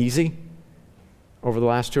 40? Easy? Over the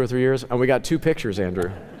last 2 or 3 years? And we got 2 pictures,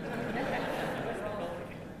 Andrew.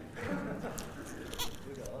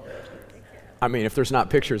 I mean, if there's not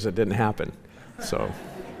pictures, it didn't happen. So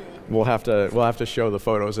we'll have to show the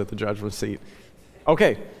photos at the judgment seat.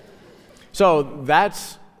 Okay. So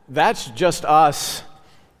that's just us,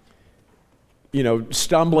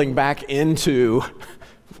 stumbling back into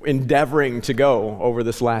endeavoring to go over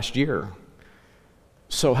this last year.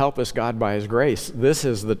 So help us God by his grace. This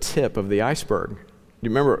is the tip of the iceberg. You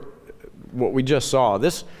remember what we just saw?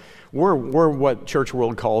 We're what Church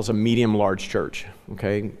World calls a medium-large church,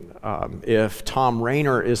 okay? If Tom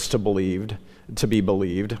Rainer is to be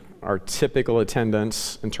believed, our typical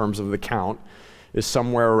attendance in terms of the count is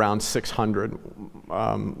somewhere around 600.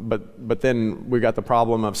 But then we got the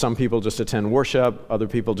problem of some people just attend worship, other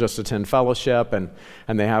people just attend fellowship, and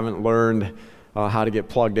they haven't learned how to get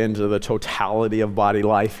plugged into the totality of body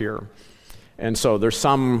life here. And so there's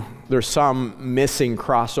some missing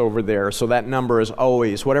crossover there. So that number is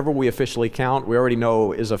always, whatever we officially count, we already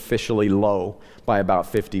know is officially low by about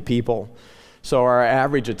 50 people. So our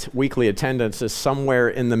average weekly attendance is somewhere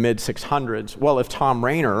in the mid-600s. Well, if Tom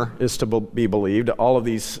Rainer is to be believed, all of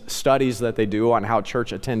these studies that they do on how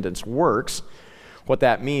church attendance works, what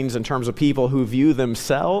that means in terms of people who view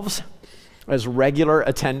themselves as regular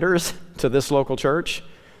attenders to this local church,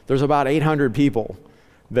 there's about 800 people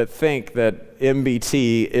that think that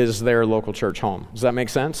MBT is their local church home. Does that make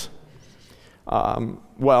sense?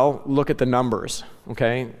 Well, look at the numbers,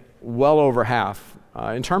 okay? Well over half.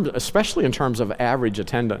 Especially in terms of average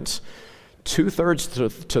attendance,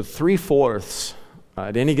 2/3 to 3/4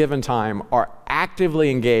 at any given time are actively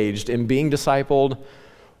engaged in being discipled,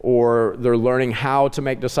 or they're learning how to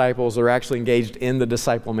make disciples. They're actually engaged in the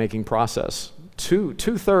disciple-making process.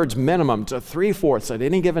 2/3 minimum to 3/4 at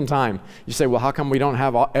any given time. You say, well, how come we don't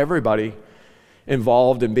have everybody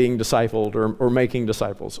involved in being discipled or making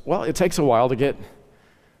disciples? Well, it takes a while to get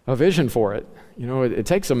a vision for it. It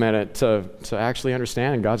takes a minute to actually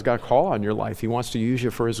understand God's got a call on your life. He wants to use you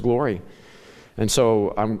for his glory. And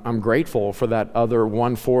so I'm grateful for that other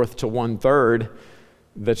 1/4 to 1/3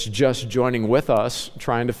 that's just joining with us,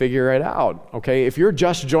 trying to figure it out. Okay, if you're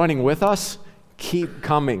just joining with us, keep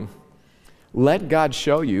coming. Let God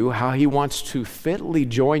show you how he wants to fitly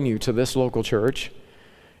join you to this local church,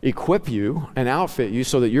 equip you and outfit you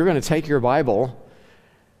so that you're going to take your Bible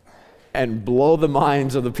and blow the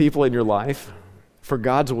minds of the people in your life for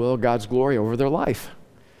God's will, God's glory over their life.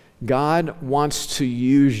 God wants to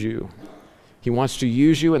use you. He wants to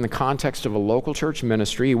use you in the context of a local church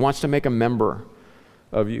ministry. He wants to make a member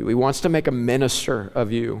of you. He wants to make a minister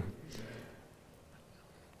of you.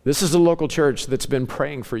 This is a local church that's been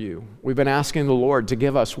praying for you. We've been asking the Lord to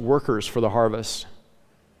give us workers for the harvest.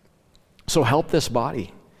 So help this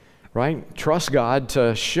body, right? Trust God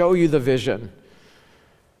to show you the vision,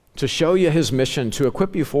 to show you his mission, to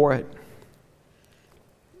equip you for it.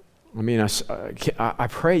 I mean, I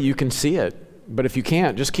pray you can see it, but if you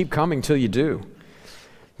can't, just keep coming till you do.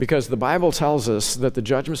 Because the Bible tells us that the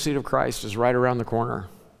judgment seat of Christ is right around the corner.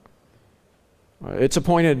 It's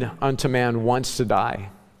appointed unto man once to die.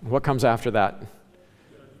 What comes after that?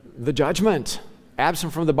 The judgment.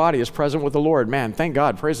 Absent from the body is present with the Lord. Man, thank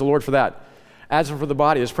God. Praise the Lord for that. Absent from the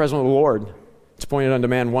body is present with the Lord. It's appointed unto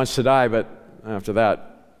man once to die, but after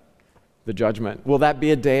that, the judgment. Will that be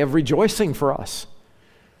a day of rejoicing for us?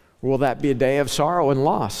 Or will that be a day of sorrow and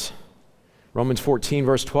loss? Romans 14,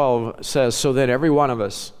 verse 12 says, so that every one of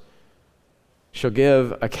us shall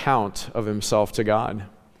give account of himself to God.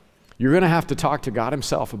 You're going to have to talk to God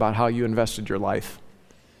himself about how you invested your life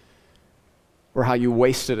or how you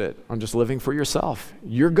wasted it on just living for yourself.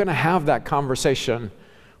 You're going to have that conversation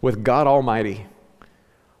with God Almighty.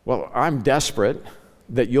 Well, I'm desperate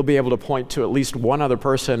that you'll be able to point to at least one other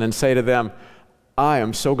person and say to them, I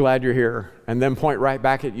am so glad you're here, and then point right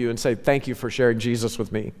back at you and say, thank you for sharing Jesus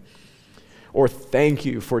with me. Or thank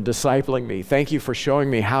you for discipling me. Thank you for showing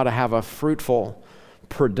me how to have a fruitful,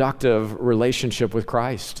 productive relationship with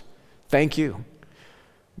Christ. Thank you.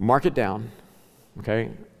 Mark it down,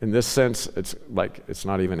 okay? In this sense, it's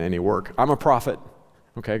not even any work. I'm a prophet,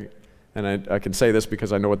 okay? And I can say this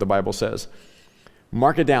because I know what the Bible says.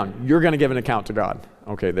 Mark it down. You're going to give an account to God.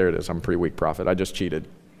 Okay, there it is. I'm a pretty weak prophet. I just cheated.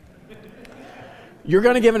 you're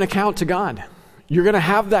going to give an account to God. You're going to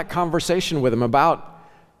have that conversation with him about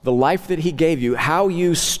the life that he gave you, how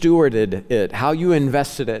you stewarded it, how you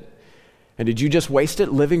invested it. And did you just waste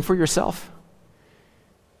it living for yourself?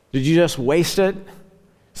 Did you just waste it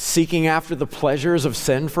seeking after the pleasures of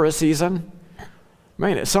sin for a season?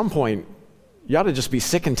 Man, at some point, you ought to just be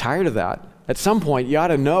sick and tired of that. At some point, you ought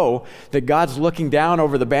to know that God's looking down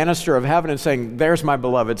over the banister of heaven and saying, there's my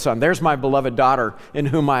beloved son, there's my beloved daughter in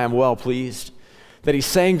whom I am well pleased. That he's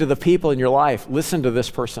saying to the people in your life, listen to this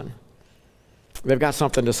person. They've got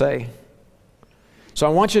something to say. So I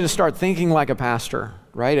want you to start thinking like a pastor,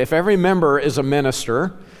 right? If every member is a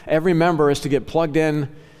minister, every member is to get plugged in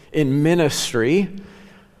ministry,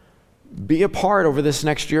 be a part over this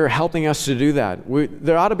next year helping us to do that.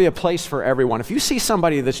 There ought to be a place for everyone. If you see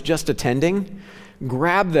somebody that's just attending,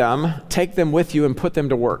 grab them, take them with you, and put them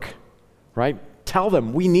to work, right? Tell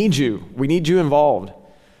them, we need you. We need you involved.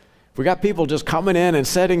 If we got people just coming in and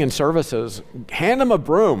sitting in services, hand them a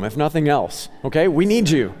broom, if nothing else, okay? We need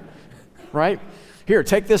you, right? Here,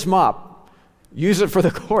 take this mop. Use it for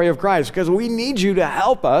the glory of Christ, because we need you to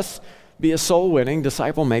help us be a soul-winning,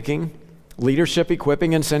 disciple-making,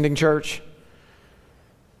 leadership-equipping, and sending church.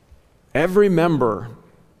 Every member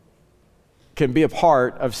can be a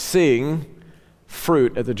part of seeing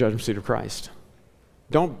fruit at the judgment seat of Christ.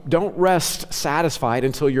 Don't rest satisfied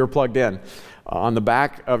until you're plugged in. On the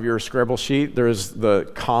back of your scribble sheet, there's the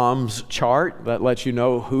comms chart that lets you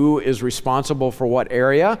know who is responsible for what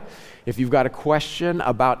area. If you've got a question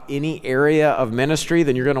about any area of ministry,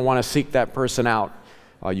 then you're going to want to seek that person out.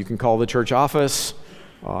 You can call the church office.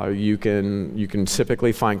 You can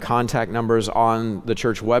typically find contact numbers on the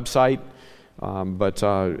church website. But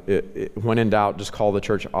when in doubt, just call the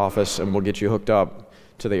church office and we'll get you hooked up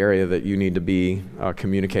to the area that you need to be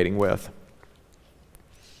communicating with.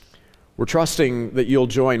 We're trusting that you'll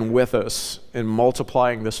join with us in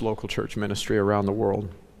multiplying this local church ministry around the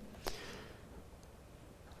world.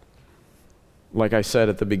 Like I said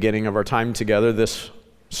at the beginning of our time together this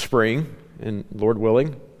spring, and Lord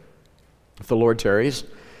willing, if the Lord tarries,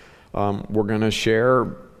 we're going to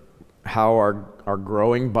share how our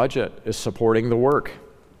growing budget is supporting the work.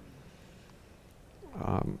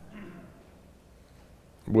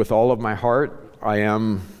 With all of my heart, I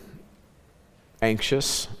am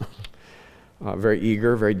anxious, very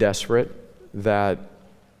eager, very desperate that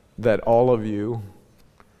all of you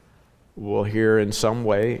will hear in some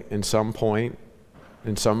way, in some point,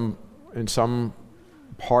 in some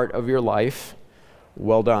part of your life,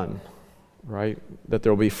 well done, right? That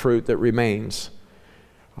there will be fruit that remains,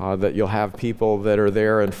 that you'll have people that are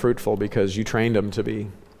there and fruitful because you trained them to be,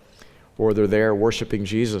 or they're there worshiping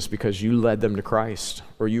Jesus because you led them to Christ,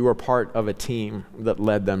 or you were part of a team that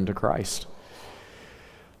led them to Christ.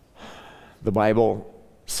 The Bible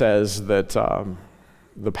says that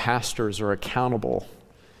the pastors are accountable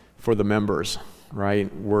for the members,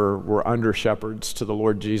 right? We're under shepherds to the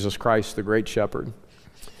Lord Jesus Christ, the great shepherd.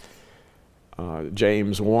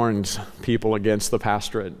 James warns people against the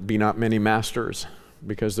pastorate. Be not many masters,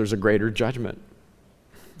 because there's a greater judgment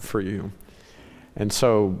for you. And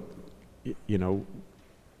so, you know,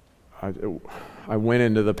 I went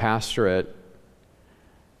into the pastorate.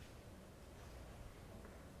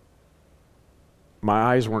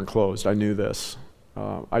 My eyes weren't closed. I knew this.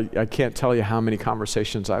 I can't tell you how many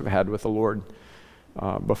conversations I've had with the Lord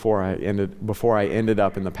before I ended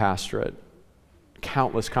up in the pastorate.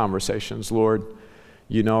 Countless conversations. Lord,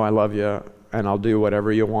 you know I love you, and I'll do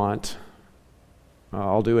whatever you want.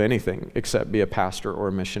 I'll do anything except be a pastor or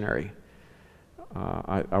a missionary.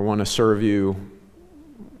 I want to serve you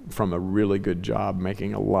from a really good job,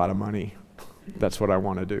 making a lot of money. That's what I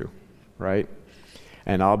want to do, right?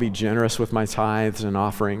 And I'll be generous with my tithes and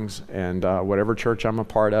offerings, and whatever church I'm a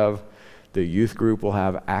part of, the youth group will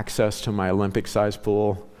have access to my Olympic-sized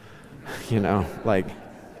pool. You know, like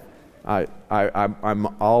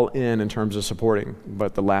I'm all in terms of supporting.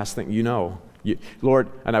 But the last thing, Lord,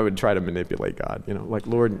 and I would try to manipulate God. You know, like,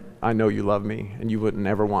 Lord, I know you love me, and you would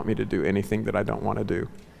never want me to do anything that I don't want to do.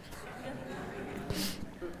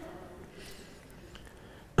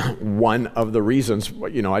 One of the reasons,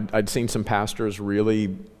 you know, I'd seen some pastors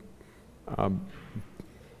really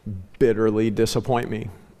bitterly disappoint me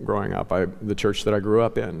growing up. The church that I grew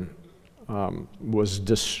up in was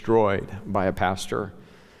destroyed by a pastor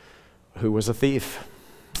who was a thief.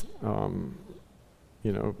 You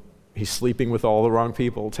know, he's sleeping with all the wrong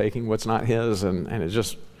people, taking what's not his, and it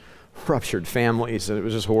just ruptured families, and it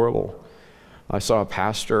was just horrible. I saw a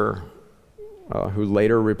pastor who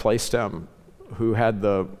later replaced him, who had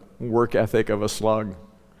the work ethic of a slug.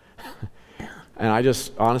 And I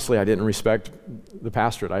just, honestly, I didn't respect the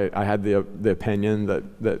pastorate. I had the opinion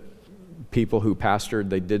that people who pastored,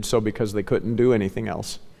 they did so because they couldn't do anything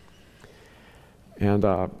else. And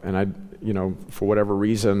I, for whatever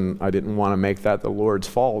reason, I didn't want to make that the Lord's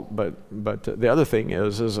fault. But the other thing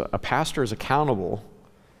is a pastor is accountable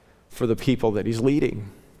for the people that he's leading.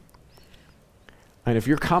 And if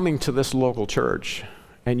you're coming to this local church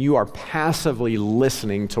and you are passively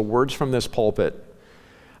listening to words from this pulpit,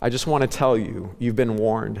 I just want to tell you, you've been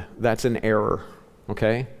warned. That's an error,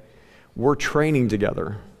 okay? We're training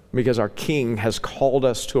together because our King has called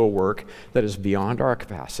us to a work that is beyond our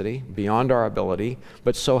capacity, beyond our ability,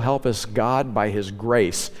 but so help us God by his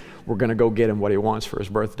grace, we're going to go get him what he wants for his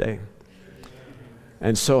birthday.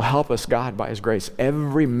 And so help us God by his grace.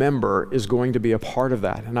 Every member is going to be a part of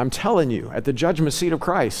that. And I'm telling you, at the judgment seat of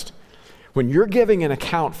Christ, when you're giving an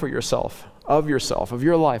account for yourself, of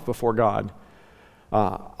your life before God,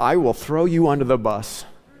 I will throw you under the bus.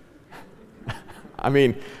 I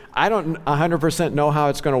mean, I don't 100% know how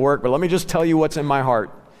it's going to work, but let me just tell you what's in my heart.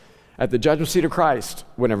 At the judgment seat of Christ,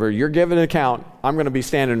 whenever you're giving an account, I'm going to be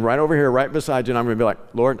standing right over here, right beside you, and I'm going to be like,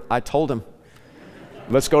 Lord, I told him.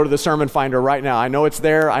 Let's go to the sermon finder right now. I know it's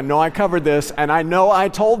there. I know I covered this, and I know I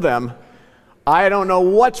told them. I don't know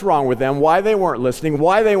what's wrong with them, why they weren't listening,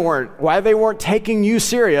 why they weren't taking you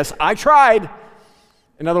serious. I tried.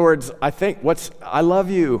 In other words, I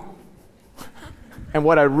love you. And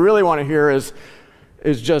what I really want to hear is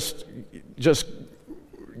just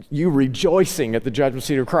you rejoicing at the judgment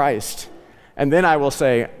seat of Christ. And then I will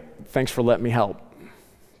say, thanks for letting me help.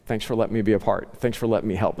 Thanks for letting me be a part. Thanks for letting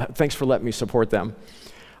me help. Thanks for letting me support them.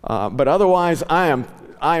 But otherwise, I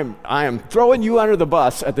am throwing you under the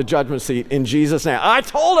bus at the judgment seat in Jesus' name. I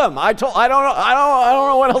told him. I don't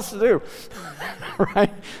know what else to do.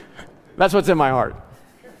 Right? That's what's in my heart.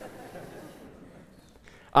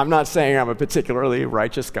 I'm not saying I'm a particularly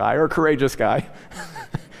righteous guy or courageous guy,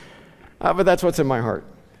 but that's what's in my heart.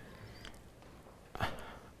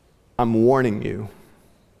 I'm warning you.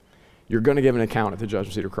 You're going to give an account at the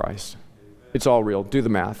judgment seat of Christ. It's all real. Do the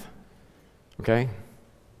math. Okay?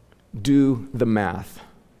 Do the math.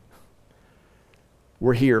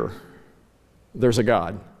 We're here. There's a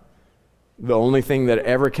God. The only thing that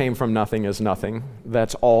ever came from nothing is nothing.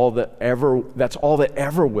 That's all that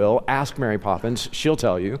ever will. Ask Mary Poppins. She'll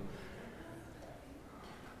tell you.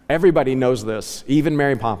 Everybody knows this, even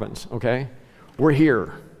Mary Poppins, okay? We're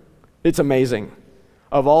here. It's amazing.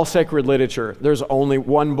 Of all sacred literature, there's only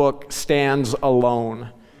one book stands alone.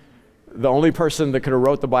 The only person that could have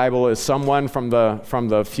wrote the Bible is someone from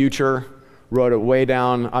the future, wrote it way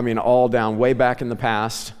back in the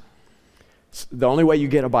past. The only way you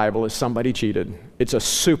get a Bible is somebody cheated. It's a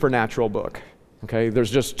supernatural book, okay?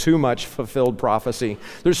 There's just too much fulfilled prophecy.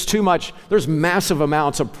 There's massive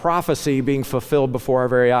amounts of prophecy being fulfilled before our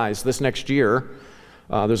very eyes. This next year,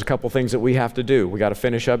 there's a couple things that we have to do. We got to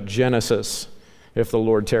finish up Genesis, if the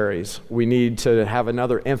Lord tarries. We need to have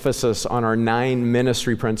another emphasis on our 9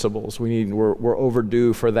 ministry principles. We're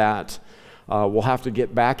overdue for that. We'll have to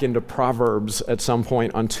get back into Proverbs at some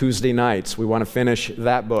point on Tuesday nights. We want to finish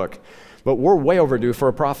that book. But we're way overdue for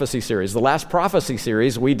a prophecy series. The last prophecy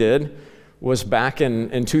series we did was back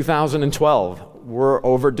in 2012. We're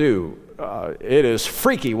overdue. It is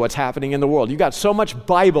freaky what's happening in the world. You got so much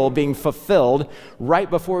Bible being fulfilled right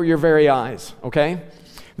before your very eyes, okay?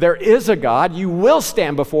 There is a God. You will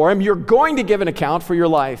stand before him. You're going to give an account for your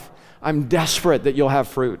life. I'm desperate that you'll have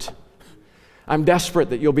fruit. I'm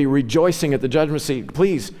desperate that you'll be rejoicing at the judgment seat.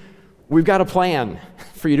 Please, we've got a plan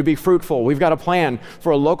for you to be fruitful. We've got a plan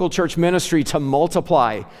for a local church ministry to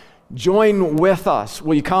multiply. Join with us.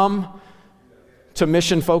 Will you come to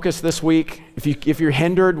Mission Focus this week? If you're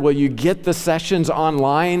hindered, will you get the sessions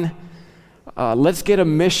online? Let's get a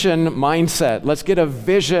mission mindset. Let's get a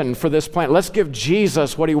vision for this plan. Let's give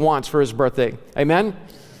Jesus what he wants for his birthday. Amen?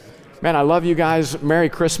 Man, I love you guys. Merry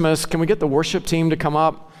Christmas. Can we get the worship team to come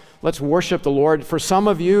up? Let's worship the Lord. For some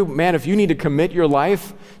of you, man, if you need to commit your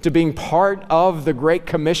life to being part of the Great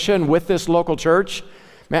Commission with this local church,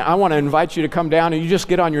 man, I want to invite you to come down and you just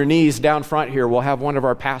get on your knees down front here. We'll have one of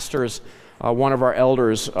our pastors, one of our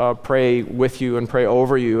elders pray with you and pray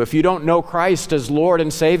over you. If you don't know Christ as Lord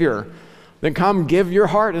and Savior, then come give your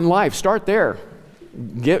heart and life. Start there.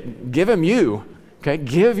 Give him you.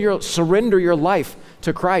 Okay? Surrender your life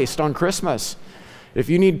to Christ on Christmas. If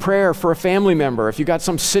you need prayer for a family member, if you got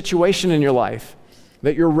some situation in your life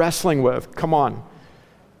that you're wrestling with, come on.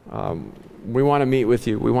 We want to meet with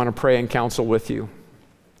you. We want to pray and counsel with you.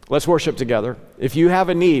 Let's worship together. If you have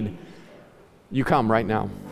a need, you come right now.